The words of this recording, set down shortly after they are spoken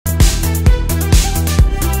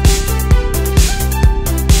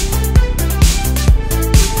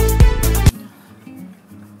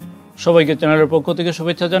সবাইকে চ্যানেলের পক্ষ থেকে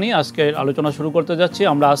শুভেচ্ছা জানিয়ে আজকে আলোচনা শুরু করতে যাচ্ছি।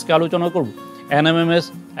 আমরা আজকে আলোচনা করব NMMS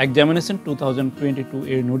এক্সামিনেশন 2022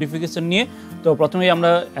 এর নোটিফিকেশন নিয়ে। তো প্রথমেই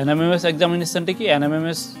আমরা NMMS এক্সামিনেশনটা কি,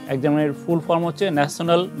 NMMS এক্সামিনের ফুল ফর্ম হচ্ছে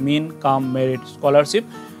ন্যাশনাল মিন কাম মেরিট স্কলারশিপ।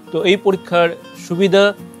 তো এই পরীক্ষার সুবিধা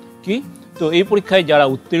কি? তো এই পরীক্ষায় যারা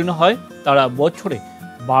উত্তীর্ণ হয় তারা বছরে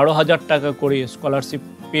 12,000 টাকা করে স্কলারশিপ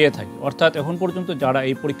পেয়ে থাকে। অর্থাৎ এখন পর্যন্ত যারা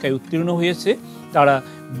এই পরীক্ষায় উত্তীর্ণ হয়েছে তারা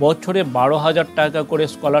বছরে 12,000 টাকা করে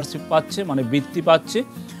স্কলারশিপ পাচ্ছে, মানে বৃত্তি পাচ্ছে,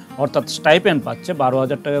 অর্থাৎ স্টাইপেন্ড পাচ্ছে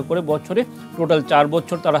 12,000 টাকা করে বছরে। টোটাল 4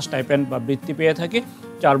 বছর তারা স্টাইপেন্ড বা বৃত্তি পেয়ে থাকে।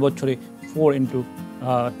 4 বছরে 4 ইন্টু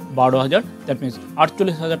 12,000, দ্যাট মিনস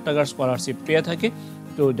 48,000 টাকার স্কলারশিপ পেয়ে থাকে।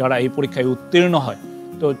 তো যারা এই পরীক্ষায় উত্তীর্ণ হয়,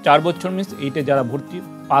 তো 4 বছর মিনস 8-এ যারা ভর্তি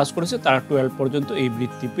পাস করেছে তারা 12 পর্যন্ত এই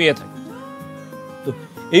বৃত্তি পেয়ে থাকে। তো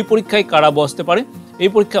এই পরীক্ষায় কারা বসতে পারে? এই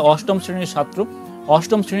পরীক্ষায় অষ্টম শ্রেণীর ছাত্র,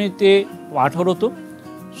 অষ্টম শ্রেণীতে 18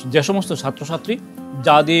 যে সমস্ত ছাত্রছাত্রী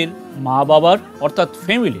যাদের মা বাবার অর্থাৎ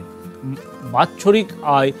ফ্যামিলির বাৎসরিক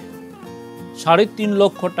আয় 3.5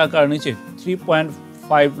 লক্ষ টাকার নিচে,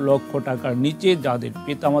 3.5 লক্ষ টাকার নিচে যাদের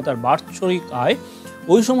পিতামাতার বাৎসরিক আয়,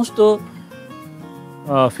 ওই সমস্ত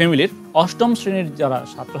ফ্যামিলির অষ্টম শ্রেণীর যারা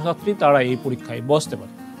ছাত্রছাত্রী তারা এই পরীক্ষায় বসতে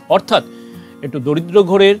পারে। অর্থাৎ একটু দরিদ্র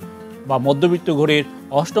ঘরের বা মধ্যবিত্ত ঘরের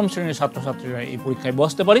অষ্টম শ্রেণীর ছাত্রছাত্রীরা এই পরীক্ষায়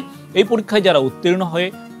বসতে পারে। এই পরীক্ষায় যারা উত্তীর্ণ হয়ে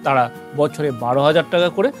তারা বছরে 12,000 টাকা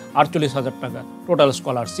করে 48,000 টাকা টোটাল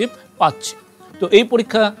স্কলারশিপ পাচ্ছে। তো এই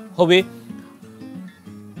পরীক্ষা হবে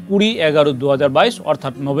 20/11/2022,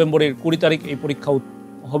 অর্থাৎ নভেম্বরের 20 তারিখ এই পরীক্ষা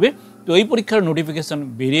হবে। তো এই পরীক্ষার নোটিফিকেশন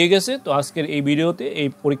বেরিয়ে গেছে। তো আজকের এই ভিডিওতে এই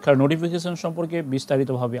পরীক্ষার নোটিফিকেশন সম্পর্কে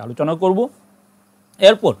বিস্তারিতভাবে আলোচনা করব।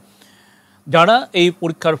 এরপর যারা এই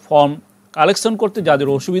পরীক্ষার ফর্ম কালেকশন করতে যাদের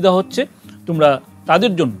অসুবিধা হচ্ছে, তোমরা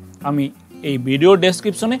তাদের জন্য আমি এই ভিডিও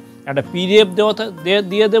ডেসক্রিপশনে একটা পিডিএফ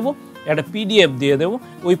দিয়ে দেবো।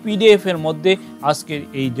 ওই পিডিএফের মধ্যে আজকের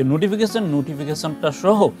এই যে নোটিফিকেশনটা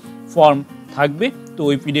সহ ফর্ম থাকবে। তো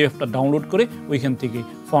ওই পিডিএফটা ডাউনলোড করে ওইখান থেকে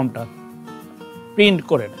ফর্মটা প্রিন্ট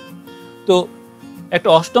করে নেয়। তো একটা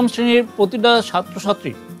অষ্টম শ্রেণীর প্রতিটা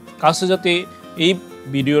ছাত্রছাত্রীর কাছে যাতে এই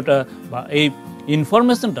ভিডিওটা বা এই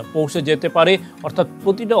ইনফরমেশনটা পৌঁছে যেতে পারে, অর্থাৎ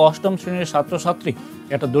প্রতিটা অষ্টম শ্রেণীর ছাত্রছাত্রী,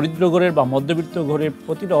 একটা দরিদ্র ঘরের বা মধ্যবিত্ত ঘরের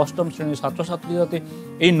প্রতিটা অষ্টম শ্রেণীর ছাত্রছাত্রী যাতে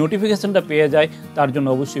এই নোটিফিকেশনটা পেয়ে যায়, তার জন্য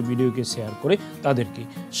অবশ্যই ভিডিওকে শেয়ার করে তাদেরকে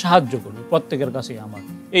সাহায্য করবে। প্রত্যেকের কাছে আমার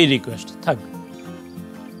এই রিকোয়েস্ট থাকবে।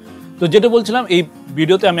 তো যেটা বলছিলাম, এই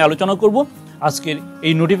ভিডিওতে আমি আলোচনা করব আজকের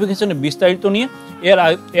এই নোটিফিকেশনের বিস্তারিত নিয়ে।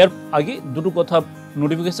 এর আগে দুটো কথা,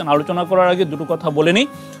 নোটিফিকেশন আলোচনা করার আগে দুটো কথা বলে নিই।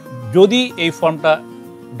 যদি এই ফর্মটা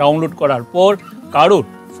ডাউনলোড করার পর কারোর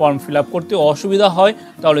ফর্ম ফিল আপ করতে অসুবিধা হয়,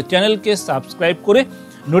 তাহলে চ্যানেলকে সাবস্ক্রাইব করে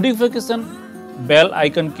নোটিফিকেশন বেল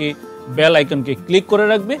আইকনকে ক্লিক করে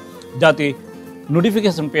রাখবে, যাতে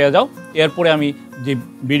নোটিফিকেশন পেয়ে যাও। এরপরে আমি যে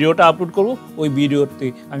ভিডিওটা আপলোড করব, ওই ভিডিওতে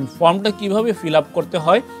আমি ফর্মটা কিভাবে ফিল আপ করতে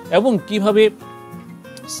হয় এবং কিভাবে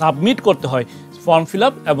সাবমিট করতে হয়, ফর্ম ফিল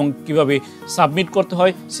আপ এবং কীভাবে সাবমিট করতে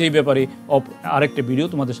হয়, সেই ব্যাপারে আরেকটা ভিডিও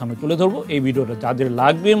তোমাদের সামনে তুলে ধরবো। এই ভিডিওটা যাদের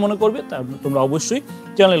লাগবে মনে করবে তোমরা অবশ্যই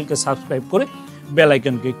চ্যানেলকে সাবস্ক্রাইব করে বেল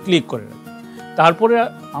আইকনকে ক্লিক করে রাখবে। তারপরে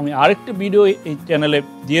আমি আরেকটা ভিডিও এই চ্যানেলে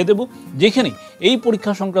দিয়ে দেব, যেখানে এই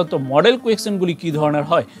পরীক্ষা সংক্রান্ত মডেল কোয়েশ্চেনগুলি কী ধরনের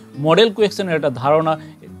হয়, মডেল কোয়েশ্চেনের একটা ধারণা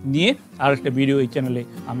নিয়ে আরেকটা ভিডিও এই চ্যানেলে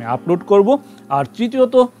আমি আপলোড করব। আর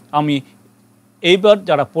তৃতীয়ত, আমি এইবার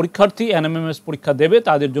যারা পরীক্ষার্থী NMMS পরীক্ষা দেবে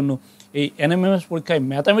তাদের জন্য এই NMMS পরীক্ষায়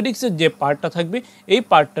ম্যাথামেটিক্সের যে পার্টটা থাকবে, এই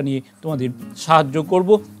পার্টটা নিয়ে তোমাদের সাহায্য করব।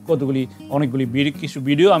 অনেকগুলি কিছু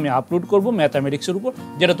ভিডিও আমি আপলোড করব ম্যাথামেটিক্সের উপর,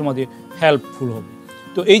 যেটা তোমাদের হেল্পফুল হবে।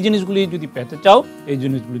 তো এই জিনিসগুলি যদি পেতে চাও, এই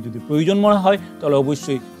জিনিসগুলি যদি প্রয়োজন মনে হয়, তাহলে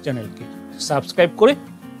অবশ্যই চ্যানেলকে সাবস্ক্রাইব করে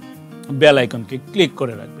বেল আইকনকে ক্লিক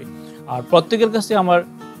করে রাখবে। আর প্রত্যেকের কাছে আমার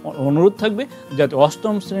অনুরোধ থাকবে যাতে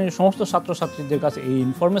অষ্টম শ্রেণীর সমস্ত ছাত্রছাত্রীদের কাছে এই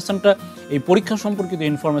ইনফরমেশনটা, এই পরীক্ষা সম্পর্কিত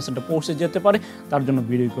ইনফরমেশনটা পৌঁছে যেতে পারে, তার জন্য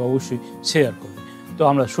ভিডিওকে অবশ্যই শেয়ার করবে। তো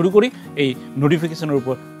আমরা শুরু করি এই নোটিফিকেশনের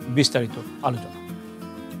উপর বিস্তারিত আলোচনা।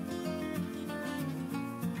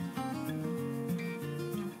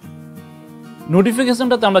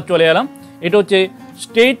 নোটিফিকেশনটাতে আমরা চলে এলাম। এটা হচ্ছে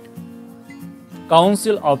state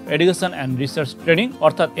council of education and research training,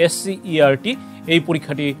 অর্থাৎ SCERT এই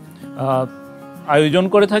পরীক্ষাটি আয়োজন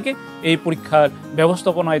করে থাকে। এই পরীক্ষার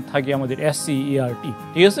ব্যবস্থাপনায় থাকে আমাদের SCERT,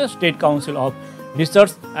 ঠিক আছে, state council of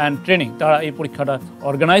research and training, তারা এই পরীক্ষাটা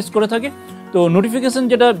অর্গানাইজ করে থাকে। তো নোটিফিকেশন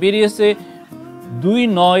যেটা বেরিয়েছে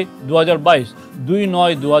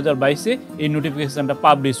 2/9/2022 এই নোটিফিকেশনটা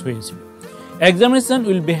পাবলিশ হয়েছিল। এক্সামিনেশন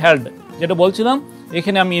উইল বি হেল্ড, যেটা বলছিলাম,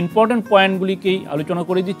 এখানে আমি ইম্পর্টেন্ট পয়েন্টগুলিকেই আলোচনা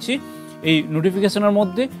করে দিচ্ছি এই নোটিফিকেশনের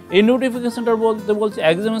মধ্যে। এই নোটিফিকেশনটার বলছে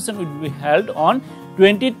examination will be held on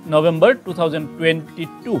 20 November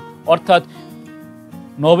 2022, অর্থাৎ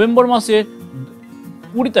নভেম্বর মাসের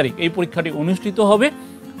 20 তারিখ এই পরীক্ষাটি অনুষ্ঠিত হবে।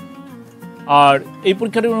 আর এই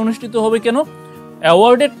পরীক্ষাটি অনুষ্ঠিত হবে কেন?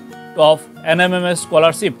 Awarded of NMMS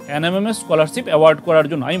scholarship, NMMS scholarship award করার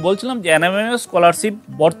জন্য। আমি বলছিলাম যে NMMS স্কলারশিপ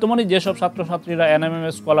বর্তমানে যেসব ছাত্রছাত্রীরা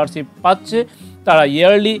NMMS স্কলারশিপ পাচ্ছে তারা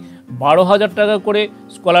ইয়ারলি 12,000 টাকা করে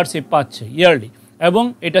স্কলারশিপ পাচ্ছে ইয়ারলি, এবং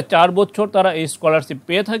এটা 4 বছর তারা এই স্কলারশিপ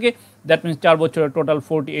পেয়ে থাকে। দ্যাট মিনস 4 বছরে টোটাল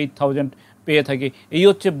 48,000 পেয়ে থাকে। এই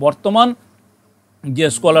হচ্ছে বর্তমান যে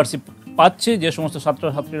স্কলারশিপ পাচ্ছে, যে সমস্ত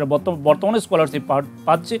ছাত্রছাত্রীরা বর্তমানে স্কলারশিপ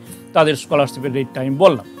পাচ্ছে তাদের স্কলারশিপের রেটটা আমি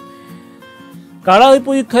বললাম। কারা ওই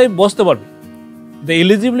পরীক্ষায় বসতে পারবে? The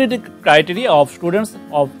eligibility criteria of students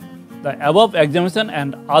of the above examination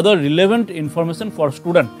and other relevant information for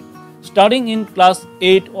student starting in class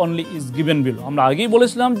 8 only is given below. আমরা আগেই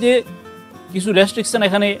বলেছিলাম যে কিছু রেস্ট্রিকশন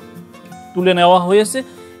এখানে তুলে নেওয়া হয়েছে।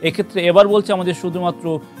 এক্ষেত্রে এবার বলছে আমাদের শুধুমাত্র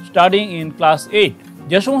স্টার্টিং ইন ক্লাস 8,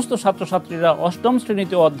 যে সমস্ত ছাত্রছাত্রীরা 8ম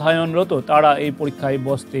শ্রেণীতে অধ্যয়নরত তারা এই পরীক্ষায়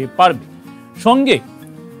বসতে পারবে। সঙ্গে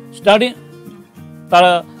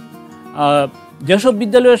তারা যেসব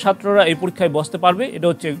বিদ্যালয়ের ছাত্ররা এই পরীক্ষায় বসতে পারবে এটা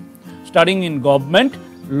হচ্ছে starting in government,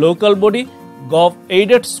 local body,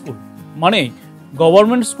 aided school, মানে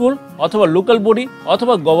গভর্নমেন্ট স্কুল অথবা লোকাল বডি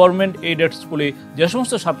অথবা গভর্নমেন্ট এইডেড স্কুলে যে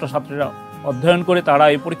সমস্ত ছাত্রছাত্রীরা অধ্যয়ন করে তারা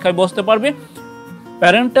এই পরীক্ষায় বসতে পারবে।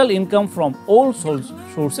 Parental income from all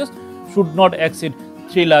sources should not exceed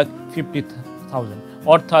 3,50,000,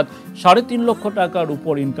 অর্থাৎ 3.5 লক্ষ টাকার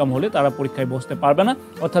উপর ইনকাম হলে তারা পরীক্ষায় বসতে পারবে না।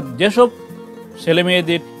 অর্থাৎ যেসব ছেলে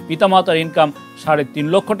মেয়েদের পিতামাতার ইনকাম 3.5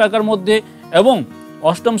 লক্ষ টাকার মধ্যে এবং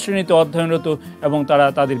 8ম শ্রেণীতে অধ্যয়নরত এবং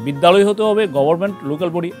তাদের বিদ্যালয় হতে হবে গভর্নমেন্ট, লোকাল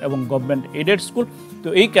বডি এবং গভর্নমেন্ট এইডেড স্কুল, তো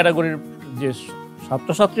এই ক্যাটাগরির যে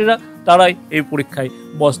ছাত্রছাত্রীরা তারাই এই পরীক্ষায়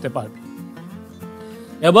বসতে পারবে।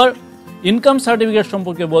 এবার ইনকাম সার্টিফিকেট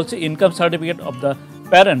সম্পর্কে বলছে, income certificate of the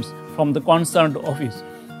parents from the concerned office.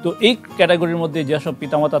 তো এই ক্যাটাগরির মধ্যে যেসব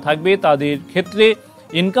পিতামাতা থাকবে তাদের ক্ষেত্রে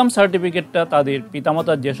ইনকাম সার্টিফিকেটটা তাদের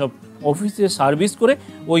পিতামাতার যেসব অফিসে সার্ভিস করে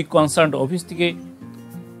ওই কনসার্নড অফিস থেকে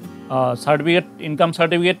ইনকাম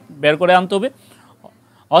সার্টিফিকেট বের করে আনতে হবে,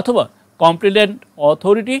 অথবা competent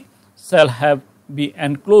authority shall have B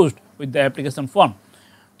enclosed with the application form.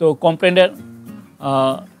 তো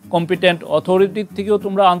কম্পিটেন্ট অথরিটির থেকেও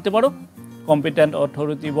তোমরা আনতে পারো। কম্পিটেন্ট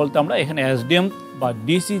অথরিটি বলতে আমরা এখানে SDM বা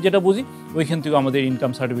DC যেটা বুঝি, ওইখান থেকে আমাদের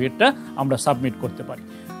ইনকাম সার্টিফিকেটটা আমরা সাবমিট করতে পারি।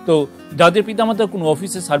 তো যাদের পিতামাতা কোনো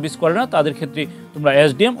অফিসে সার্ভিস করে না তাদের ক্ষেত্রে তোমরা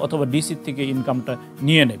SDM অথবা DC থেকে ইনকামটা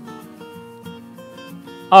নিয়ে নেবে।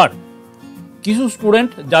 আর কিছু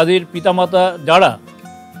স্টুডেন্ট যাদের পিতামাতা যারা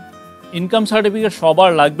ইনকাম সার্টিফিকেট সবার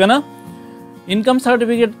লাগবে না, ইনকাম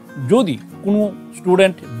সার্টিফিকেট যদি কোনো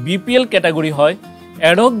স্টুডেন্ট BPL ক্যাটাগরি হয়,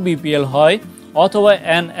 অ্যাডহক BPL হয় অথবা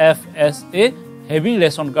NFSA হেভিং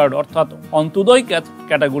রেশন কার্ড অর্থাৎ অন্তোদয়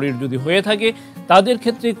ক্যাটাগরির যদি হয়ে থাকে তাদের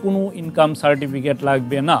ক্ষেত্রে কোনো ইনকাম সার্টিফিকেট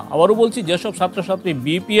লাগবে না। আবারও বলছি, যেসব ছাত্রছাত্রী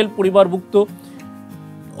BPL পরিবারভুক্ত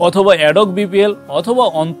অথবা অ্যাডহক BPL অথবা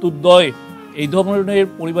অন্তোদয় এই ধরনের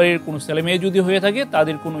পরিবারের কোনো ছেলে মেয়ে যদি হয়ে থাকে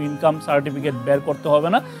তাদের কোনো ইনকাম সার্টিফিকেট বের করতে হবে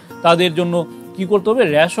না। তাদের জন্য কি করতে হবে?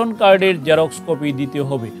 রেশন কার্ডের জেরক্স কপি দিতে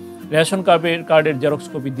হবে। রেশন কার্ডের জেরক্স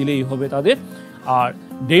কপি দিলেই হবে তাদের। আর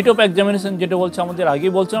ডেট অফ এক্সামিনেশন যেটা বলছে আমাদের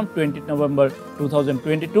আগেই বলছিলাম 20 নভেম্বর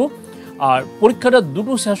 2022। আর পরীক্ষাটা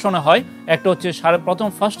দুটো সেশনে হয়, একটা হচ্ছে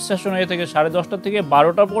ফার্স্ট সেশন হয়ে থাকে 10:30 থেকে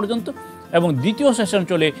 12টা পর্যন্ত এবং দ্বিতীয় সেশন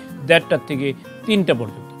চলে 1:30 থেকে 3টা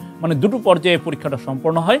পর্যন্ত, মানে দুটো পর্যায়ে পরীক্ষাটা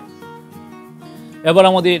সম্পন্ন হয়। এবার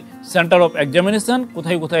আমাদের সেন্টার অফ এক্সামিনেশন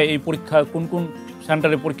কোথায় কোথায় এই পরীক্ষা, কোন কোন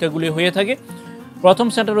সেন্টারে পরীক্ষাগুলি হয়ে থাকে। প্রথম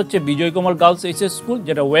সেন্টার হচ্ছে বিজয় কুমার গার্লস HS স্কুল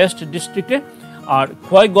যেটা ওয়েস্ট ডিস্ট্রিক্টে, আর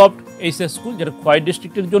খোয়াই গভট HS স্কুল যেটা খোয়াই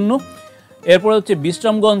ডিস্ট্রিক্টের জন্য। এরপরে হচ্ছে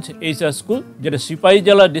বিশ্রামগঞ্জ HS স্কুল যেটা সিপাহী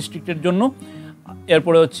জেলা ডিস্ট্রিক্টের জন্য।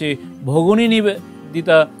 এরপরে হচ্ছে ভগনী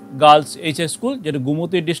নিবেদিতা গার্লস HS স্কুল যেটা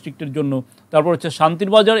গোমতী ডিস্ট্রিক্টের জন্য। তারপর হচ্ছে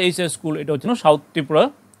শান্তিরবাজার HS স্কুল, এটা হচ্ছে সাউথ ত্রিপুরা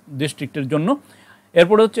ডিস্ট্রিক্টের জন্য।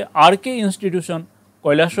 এরপরে হচ্ছে RK ইনস্টিটিউশন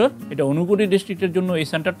কৈলাসহর, এটা অনুগুটি ডিস্ট্রিক্টের জন্য এই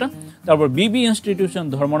সেন্টারটা। তারপর BB ইনস্টিটিউশন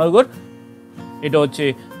ধর্মনগর, এটা হচ্ছে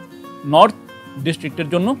নর্থ ডিস্ট্রিক্টের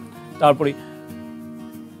জন্য। তারপরে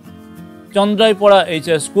চন্দ্রাইপড়া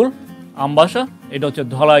HS স্কুল আমবাসা, এটা হচ্ছে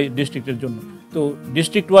ধলাই ডিস্ট্রিক্টের জন্য। তো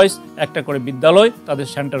ডিস্ট্রিক্ট ওয়াইজ একটা করে বিদ্যালয় তাদের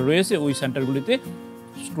সেন্টার রয়েছে, ওই সেন্টারগুলিতে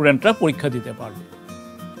স্টুডেন্টরা পরীক্ষা দিতে পারবে।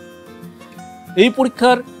 এই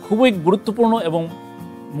পরীক্ষার খুবই গুরুত্বপূর্ণ এবং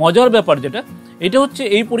মজার ব্যাপার যেটা, এটা হচ্ছে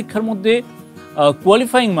এই পরীক্ষার মধ্যে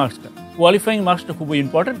কোয়ালিফাইং মার্কসটা খুবই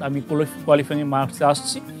ইম্পর্টেন্ট। আমি কোয়ালিফাইং মার্কসে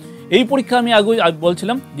আসছি। এই পরীক্ষা আমি আগে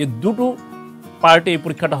বলছিলাম যে দুটো পার্টে এই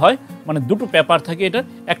পরীক্ষাটা হয়, মানে দুটো পেপার থাকে এটা।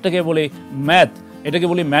 একটাকে বলে ম্যাথ, এটাকে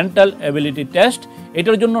বলি মেন্টাল অ্যাবিলিটি টেস্ট।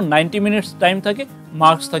 এটার জন্য 90 মিনিটস টাইম থাকে,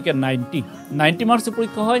 মার্কস থাকে 90 মার্কসের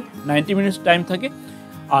পরীক্ষা হয়, 90 মিনিটস টাইম থাকে।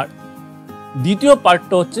 আর দ্বিতীয়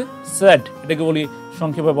পার্টটা হচ্ছে স্যাট, এটাকে বলি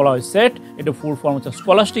সংক্ষেপে বলা হয় সেট। এটা ফুল ফর্ম হচ্ছে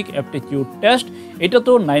স্কলাস্টিক অ্যাপটিটিউড টেস্ট। এটা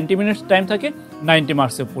তো 90 মিনিটস টাইম থাকে, 90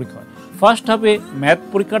 মার্কসের পরীক্ষা হয়। ফার্স্ট হাফে ম্যাথ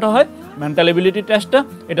পরীক্ষাটা হয়, মেন্টাল এবিলিটি টেস্টটা,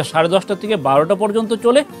 এটা 10:30 থেকে 12টা পর্যন্ত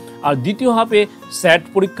চলে। আর দ্বিতীয় হাফে স্যাট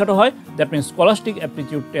পরীক্ষাটা হয়, that means scholastic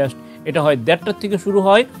aptitude test. এটা হয় 1:30 থেকে শুরু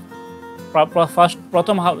হয়।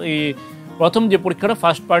 প্রথম যে পরীক্ষাটা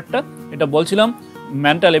ফার্স্ট পার্টটা এটা বলছিলাম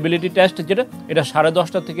মেন্টাল এবিলিটি টেস্ট, যেটা এটা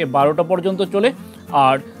 10:30 থেকে 12টা পর্যন্ত চলে।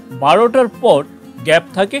 আর 12টার পর গ্যাপ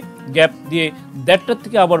থাকে, গ্যাপ দিয়ে 1:30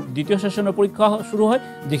 থেকে আবার দ্বিতীয় সেশনের পরীক্ষা শুরু হয়,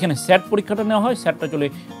 যেখানে স্যাট পরীক্ষাটা নেওয়া হয়। স্যাটটা চলে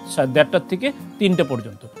 1:30 থেকে 3টে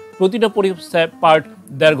পর্যন্ত। প্রতিটা পার্ট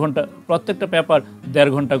 1.5 ঘন্টা, প্রত্যেকটা পেপার 1.5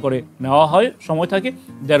 ঘন্টা করে নেওয়া হয়, সময় থাকে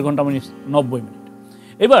 1.5 ঘন্টা মানে 90 মিনিট।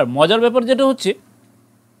 এবার মজার ব্যাপার যেটা হচ্ছে,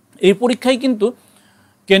 এই পরীক্ষায় কিন্তু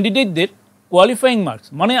ক্যান্ডিডেটদের কোয়ালিফাইং মার্কস,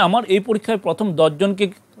 মানে আমার এই পরীক্ষায় প্রথম 10 জনকে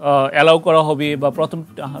অ্যালাউ করা হবে বা প্রথম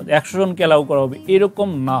 100 জনকে অ্যালাউ করা হবে, এরকম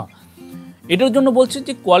না। এটার জন্য বলছে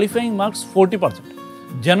যে কোয়ালিফাইং মার্কস 40%।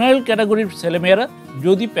 জেনারেল ক্যাটাগরির ছেলেমেয়েরা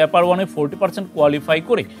যদি পেপার 1-এ 40% কোয়ালিফাই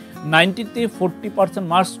করে 90-তে 40%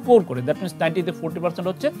 মার্কস স্কোর করে, দ্যাট মিনস 90-তে 40%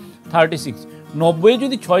 হচ্ছে 36, 90-এ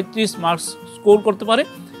যদি 36 মার্কস স্কোর করতে পারে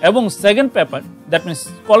এবং second paper that means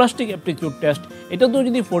scholastic aptitude test এটাতেও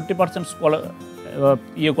যদি 40%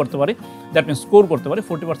 করতে পারে, দ্যাট মিনস স্কোর করতে পারে,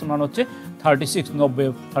 40% মানে হচ্ছে 36,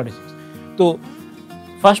 90-36। তো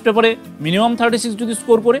ফার্স্ট পেপারে মিনিমাম 36 যদি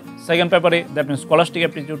স্কোর করে, সেকেন্ড পেপারে দ্যাট মিনস স্কলাস্টিক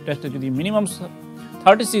অ্যাপটিটিউড টেস্টে যদি মিনিমাম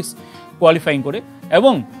 36 কোয়ালিফাইং করে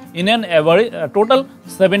এবং ইন অ্যান অ্যাভারেজ টোটাল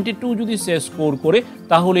 72 যদি সে স্কোর করে,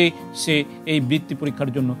 তাহলে সে এই বৃত্তি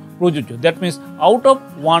পরীক্ষার জন্য প্রযোজ্য। দ্যাট মিনস আউট অফ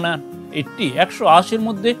 180, 180-এর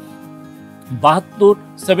মধ্যে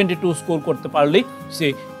 72 স্কোর করতে পারলেই সে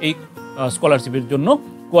এই স্কলারশিপের জন্য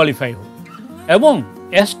কোয়ালিফাই হবে। এবং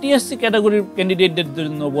এসটি এসসি ক্যাটাগরির ক্যান্ডিডেটদের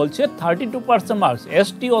জন্য বলছে 32% মার্কস।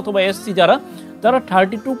 এসটি অথবা এসসি যারা, তারা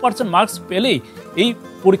 32% মার্কস পেলেই এই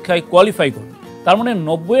পরীক্ষায় কোয়ালিফাই করবে। তার মানে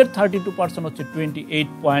 90-এর 32% হচ্ছে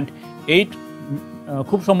 28.8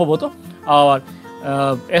 খুব সম্ভবত। আর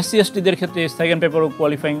এসসি এসটিদের ক্ষেত্রে সেকেন্ড পেপারও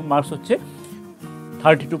কোয়ালিফাইং মার্কস হচ্ছে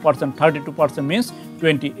 32% মিনস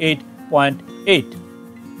 28.8।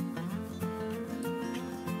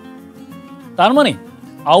 তার মানে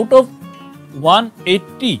আউট অফ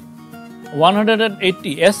 180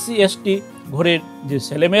 এসসি এসটি ঘরের যে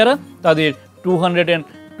ছেলেমেয়েরা, তাদের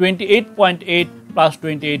 228.8 প্লাস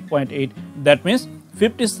 28.8, দ্যাট মিনস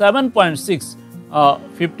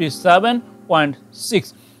 57.6।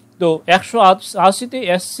 তো 180-তে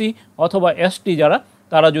এসসি অথবা এসটি যারা,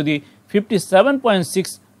 তারা যদি 57.6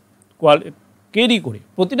 ক্যারি করে,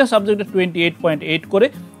 প্রতিটা সাবজেক্টে 28.8 করে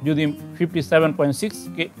যদি 57.6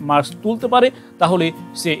 মার্কস তুলতে পারে, তাহলে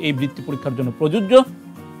সে এই বৃত্তি পরীক্ষার জন্য প্রযোজ্য।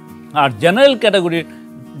 আর জেনারেল ক্যাটাগরির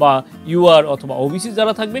বা ইউআর অথবা ওবিসি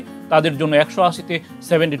যারা থাকবে, তাদের জন্য 180-তে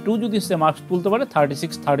 72 যদি সে মার্কস তুলতে পারে,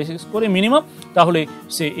 36 করে মিনিমাম, তাহলে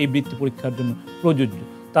সে এই বৃত্তি পরীক্ষার জন্য প্রযোজ্য।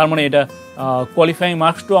 তার মানে এটা কোয়ালিফাইং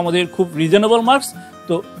মার্কসটাও আমাদের খুব রিজনেবল মার্কস।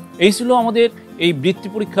 তো এই ছিল আমাদের এই বৃত্তি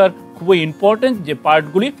পরীক্ষার খুবই ইম্পর্টেন্ট যে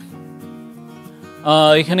পার্টগুলি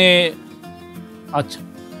এখানে। আচ্ছা,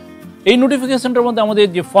 এই নোটিফিকেশনটার মধ্যে আমাদের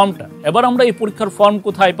যে ফর্মটা, এবার আমরা এই পরীক্ষার ফর্ম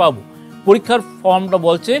কোথায় পাবো? পরীক্ষার ফর্মটা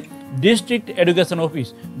বলছে ডিস্ট্রিক্ট এডুকেশন অফিস,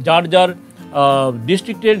 যার যার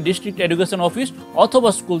ডিস্ট্রিক্টের ডিস্ট্রিক্ট এডুকেশন অফিস অথবা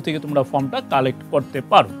স্কুল থেকে তোমরা ফর্মটা কালেক্ট করতে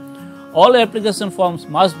পারো। All application forms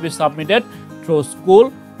must be submitted through school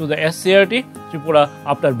to the SCRT Tripura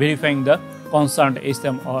after verifying the concern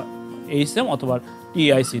HM অথবা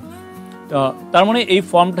TIC। তার মানে এই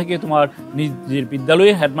ফর্মটাকে তোমার নিজের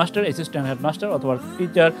বিদ্যালয়ে হেডমাস্টার, অ্যাসিস্ট্যান্ট হেডমাস্টার অথবা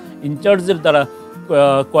টিচার ইনচার্জের দ্বারা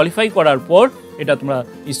কোয়ালিফাই করার পর এটা তোমরা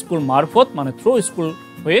স্কুল মারফত, মানে থ্রু স্কুল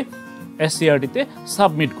হয়ে SCRT-তে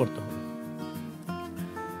সাবমিট করতে হবে।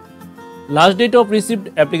 Last date of received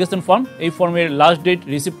application form, এই ফর্মের লাস্ট ডেট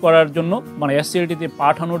রিসিভ করার জন্য, মানে SCRT-তে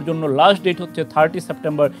পাঠানোর জন্য লাস্ট ডেট হচ্ছে 30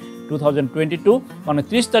 সেপ্টেম্বর 2022, মানে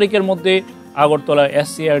 30 তারিখের মধ্যে আগরতলা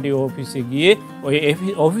SCRT অফিসে গিয়ে ওই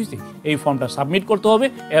অফিসে এই ফর্মটা সাবমিট করতে হবে।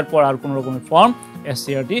 এরপর আর কোনো রকমের ফর্ম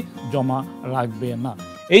SCRT জমা রাখবে না।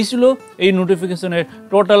 এই ছিল এই নোটিফিকেশনের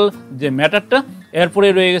টোটাল যে ম্যাটারটা। এরপরে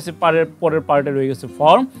রয়ে গেছে পরের পার্টে রয়ে গেছে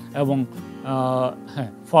ফর্ম, এবং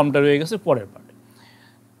ফর্মটা রয়ে গেছে পরের পার্টে।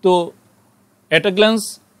 তো এট আ গ্ল্যান্স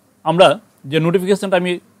আমরা যে নোটিফিকেশনটা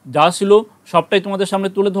আমি যা ছিল সবটাই তোমাদের সামনে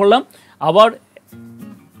তুলে ধরলাম। আবার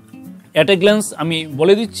এট এ গ্ল্যান্স আমি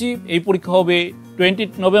বলে দিচ্ছি, এই পরীক্ষা হবে 20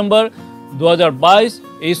 নভেম্বর 2022।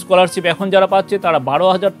 এই স্কলারশিপ এখন যারা পাচ্ছে তারা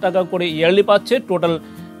 12,000 টাকা করে ইয়ারলি পাচ্ছে, টোটাল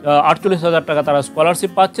 48,000 টাকা তারা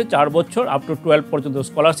স্কলারশিপ পাচ্ছে 4 বছর আপ টু 12 পর্যন্ত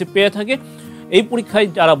স্কলারশিপ পেয়ে থাকে। এই পরীক্ষায়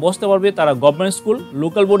যারা বসতে পারবে তারা government school,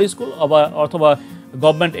 local board school অথবা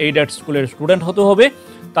গভর্নমেন্ট এইডেড স্কুলের স্টুডেন্ট হতে হবে।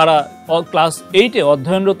 তারা ক্লাস 8-এ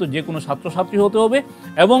অধ্যয়নরত যে কোনো ছাত্রছাত্রী হতে হবে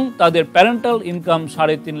এবং তাদের প্যারেন্টাল ইনকাম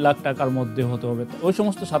 3.5 লাখ টাকার মধ্যে হতে হবে। ওই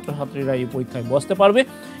সমস্ত ছাত্রছাত্রীরা এই পরীক্ষায় বসতে পারবে।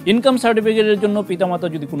 ইনকাম সার্টিফিকেটের জন্য পিতামাতা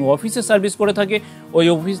যদি কোনো অফিসে সার্ভিস করে থাকে ওই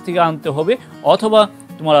অফিস থেকে আনতে হবে, অথবা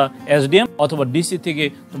তোমরা এসডিএম অথবা ডিসি থেকে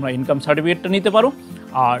তোমরা ইনকাম সার্টিফিকেটটা নিতে পারো।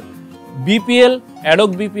 আর বিপিএল, অ্যাডক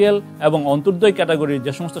বিপিএল এবং অন্তর্দয় ক্যাটাগরির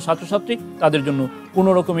যে সমস্ত ছাত্রছাত্রী তাদের জন্য কোনো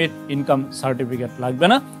রকমের ইনকাম সার্টিফিকেট লাগবে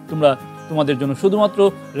না। তোমাদের জন্য শুধুমাত্র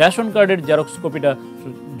রেশন কার্ডের জেরক্স কপিটা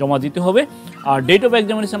জমা দিতে হবে। আর ডেট অফ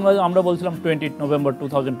এক্সামিনেশন আমরা বলছিলাম 20 নভেম্বর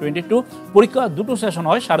 2022। পরীক্ষা দুটো সেশন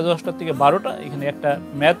হয়, 10:30 থেকে 12টা। এখানে একটা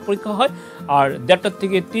ম্যাথ পরীক্ষা হয়, আর 1:30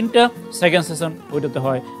 থেকে 3টা সেকেন্ড সেশন, ওইটাতে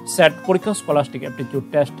হয় স্যাট পরীক্ষা, স্কলাস্টিক অ্যাপটিটিউড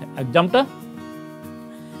টেস্ট এক্সামটা।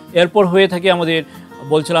 এরপর হয়ে থাকে আমাদের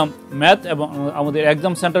বলছিলাম ম্যাথ, এবং আমাদের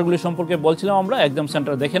এক্সাম সেন্টারগুলি সম্পর্কে বলছিলাম আমরা। এক্সাম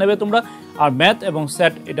সেন্টার দেখে নেবে তোমরা। আর ম্যাথ এবং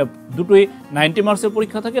স্যাট এটা দুটোই 90 মার্কসের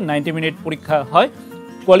পরীক্ষা থাকে, 90 মিনিট পরীক্ষা হয়।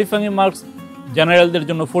 কোয়ালিফাইং মার্কস জেনারেলদের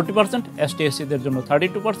জন্য 40%, এসটি এসসিদের জন্য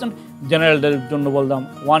 32%। জেনারেলদের জন্য বললাম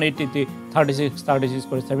 180-তে 36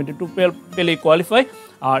 করে 72 পেলেই কোয়ালিফাই।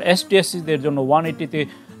 আর এসটি এসসিদের জন্য 180-তে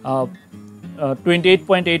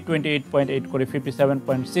 28.8 করে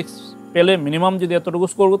 57.6 পেলে মিনিমাম যদি এতটুকু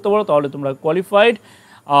স্কোর করতে পারো তাহলে তোমরা কোয়ালিফাইড।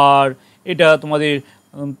 আর এটা তোমাদের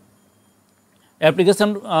অ্যাপ্লিকেশন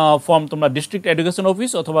ফর্ম তোমরা ডিস্ট্রিক্ট এডুকেশন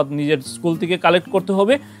অফিস অথবা নিজের স্কুল থেকে কালেক্ট করতে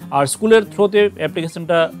হবে। আর স্কুলের থ্রুতে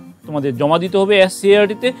অ্যাপ্লিকেশনটা তোমাদের জমা দিতে হবে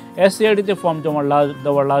এসসিআরটিতে ফর্ম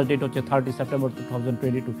দেওয়ার লাস্ট ডেট হচ্ছে 30 সেপ্টেম্বর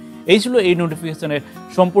 2022। এই ছিল এই নোটিফিকেশনের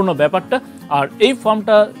সম্পূর্ণ ব্যাপারটা। আর এই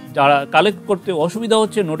ফর্মটা যারা কালেক্ট করতে অসুবিধা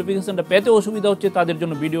হচ্ছে, নোটিফিকেশনটা পেতে অসুবিধা হচ্ছে, তাদের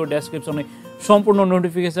জন্য ভিডিও ডেসক্রিপশনে সম্পূর্ণ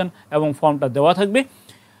নোটিফিকেশন এবং ফর্মটা দেওয়া থাকবে।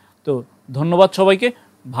 তো ধন্যবাদ সবাইকে,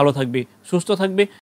 ভালো থাকবে, সুস্থ থাকবে।